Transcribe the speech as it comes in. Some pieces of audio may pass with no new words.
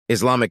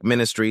Islamic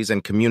Ministries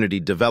and Community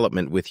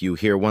Development with you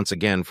here once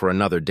again for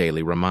another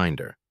daily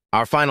reminder.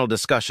 Our final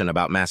discussion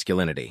about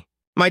masculinity.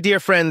 My dear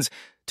friends,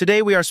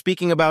 today we are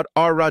speaking about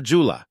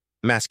ar-rajula,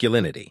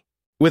 masculinity.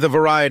 With a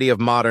variety of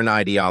modern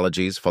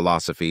ideologies,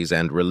 philosophies,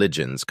 and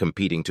religions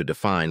competing to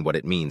define what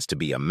it means to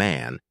be a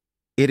man,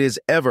 it is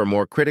ever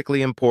more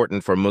critically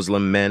important for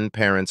Muslim men,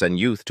 parents, and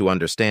youth to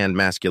understand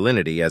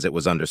masculinity as it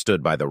was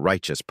understood by the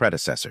righteous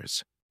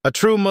predecessors. A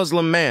true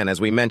Muslim man,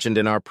 as we mentioned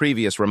in our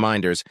previous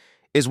reminders,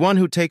 is one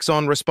who takes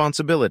on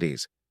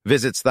responsibilities,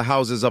 visits the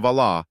houses of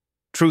Allah,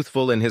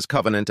 truthful in his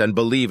covenant and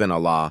believe in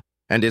Allah,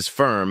 and is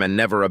firm and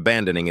never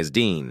abandoning his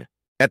deen.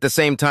 At the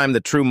same time,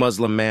 the true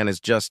Muslim man is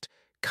just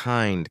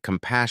kind,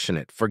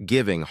 compassionate,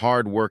 forgiving,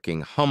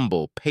 hard-working,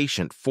 humble,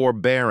 patient,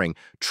 forbearing,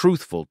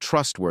 truthful,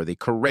 trustworthy,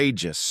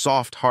 courageous,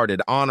 soft-hearted,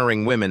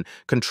 honoring women,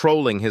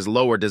 controlling his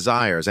lower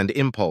desires and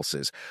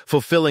impulses,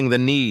 fulfilling the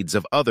needs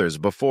of others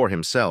before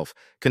himself,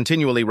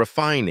 continually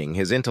refining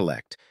his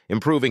intellect,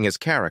 improving his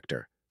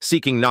character,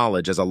 seeking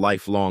knowledge as a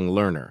lifelong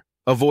learner,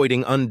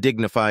 avoiding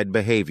undignified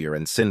behavior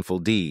and sinful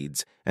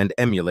deeds, and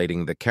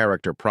emulating the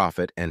character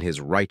prophet and his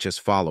righteous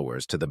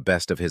followers to the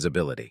best of his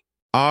ability.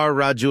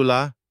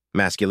 Ar-rajula,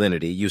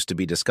 masculinity, used to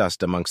be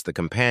discussed amongst the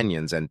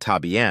companions and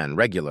tabi'an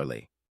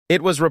regularly.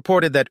 It was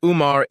reported that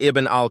Umar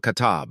ibn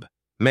al-Khattab,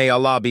 may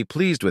Allah be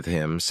pleased with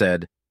him,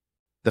 said,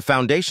 "The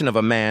foundation of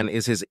a man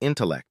is his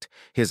intellect,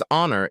 his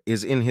honor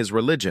is in his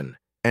religion,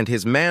 and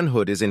his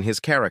manhood is in his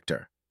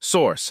character."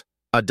 Source: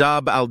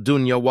 Adab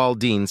al-Dunya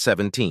wal-Din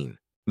 17.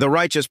 The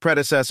righteous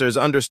predecessors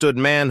understood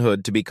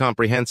manhood to be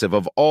comprehensive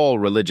of all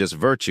religious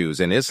virtues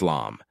in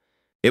Islam.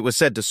 It was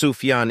said to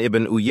Sufyan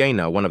ibn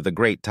Uyayna, one of the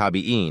great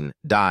tabi'in,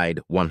 died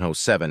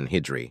 107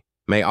 Hijri.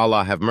 May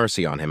Allah have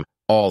mercy on him.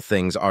 All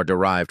things are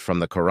derived from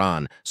the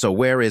Quran, so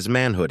where is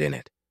manhood in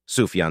it?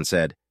 Sufyan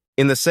said,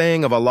 "In the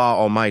saying of Allah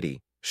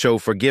Almighty, show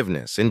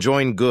forgiveness,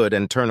 enjoin good,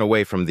 and turn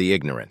away from the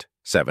ignorant."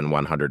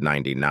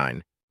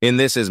 7:199. In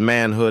this is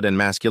manhood and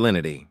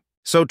masculinity.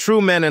 So true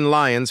men and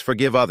lions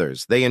forgive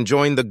others. They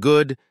enjoin the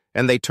good,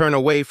 and they turn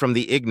away from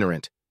the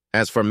ignorant.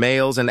 As for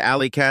males and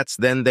alley cats,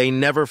 then they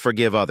never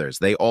forgive others.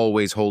 They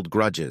always hold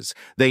grudges.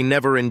 They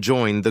never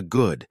enjoin the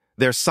good.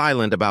 They're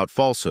silent about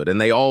falsehood,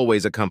 and they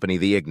always accompany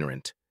the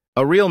ignorant.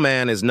 A real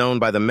man is known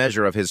by the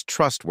measure of his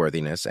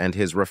trustworthiness and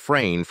his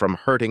refrain from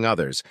hurting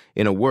others.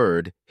 In a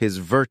word, his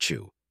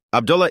virtue.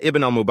 Abdullah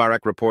ibn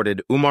al-Mubarak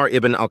reported, Umar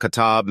ibn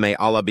al-Khattab, may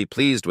Allah be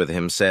pleased with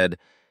him, said,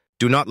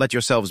 "Do not let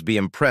yourselves be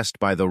impressed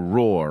by the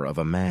roar of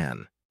a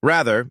man.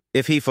 Rather,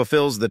 if he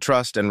fulfills the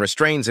trust and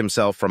restrains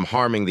himself from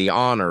harming the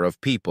honor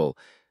of people,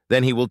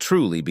 then he will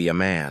truly be a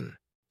man."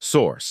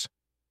 Source: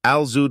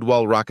 Al-Zud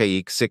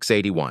wal-Raqaiq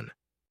 681.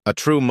 A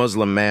true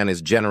Muslim man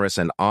is generous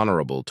and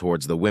honorable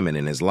towards the women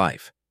in his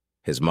life.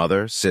 His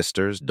mother,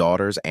 sisters,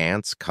 daughters,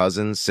 aunts,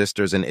 cousins,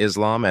 sisters in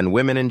Islam, and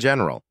women in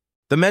general.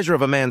 The measure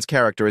of a man's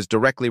character is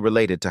directly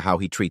related to how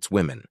he treats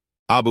women.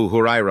 Abu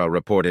Huraira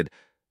reported,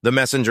 "The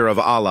Messenger of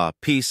Allah,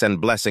 peace and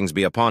blessings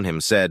be upon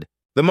him, said,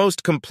 the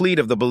most complete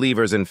of the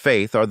believers in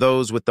faith are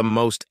those with the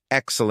most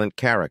excellent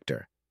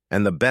character,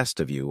 and the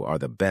best of you are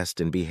the best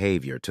in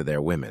behavior to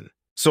their women."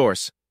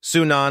 Source: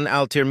 Sunan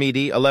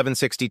al-Tirmidhi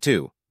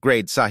 1162,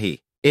 grade Sahih.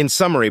 In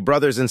summary,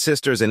 brothers and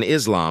sisters in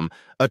Islam,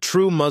 a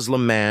true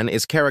Muslim man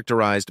is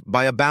characterized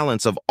by a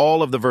balance of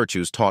all of the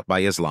virtues taught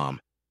by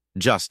Islam.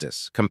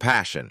 Justice,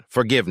 compassion,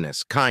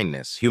 forgiveness,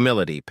 kindness,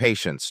 humility,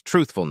 patience,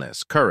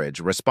 truthfulness,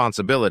 courage,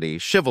 responsibility,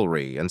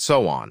 chivalry, and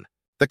so on.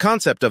 The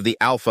concept of the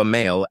alpha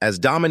male as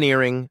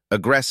domineering,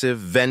 aggressive,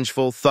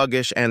 vengeful,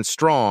 thuggish, and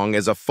strong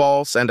is a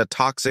false and a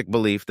toxic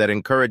belief that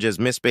encourages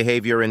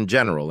misbehavior in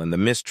general and the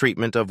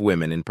mistreatment of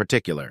women in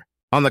particular.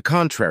 On the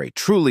contrary,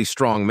 truly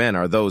strong men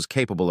are those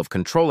capable of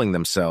controlling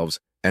themselves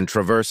and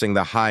traversing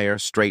the higher,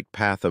 straight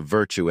path of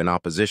virtue in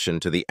opposition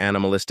to the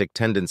animalistic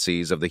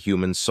tendencies of the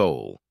human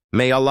soul.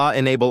 May Allah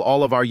enable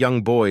all of our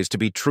young boys to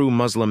be true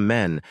Muslim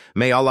men.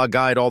 May Allah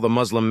guide all the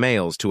Muslim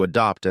males to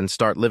adopt and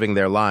start living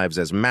their lives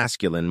as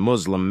masculine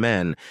Muslim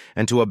men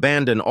and to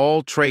abandon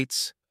all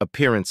traits,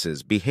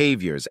 appearances,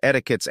 behaviors,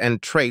 etiquettes,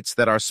 and traits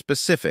that are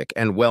specific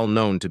and well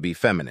known to be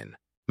feminine.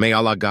 May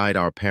Allah guide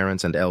our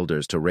parents and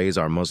elders to raise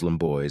our Muslim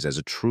boys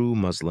as true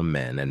Muslim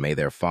men, and may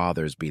their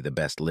fathers be the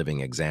best living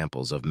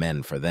examples of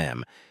men for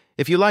them.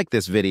 If you like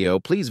this video,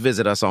 please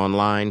visit us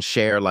online,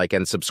 share, like,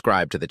 and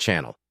subscribe to the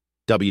channel.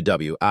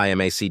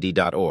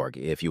 www.imacd.org.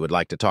 If you would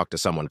like to talk to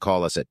someone,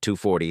 call us at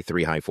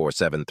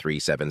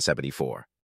 240-347-3774.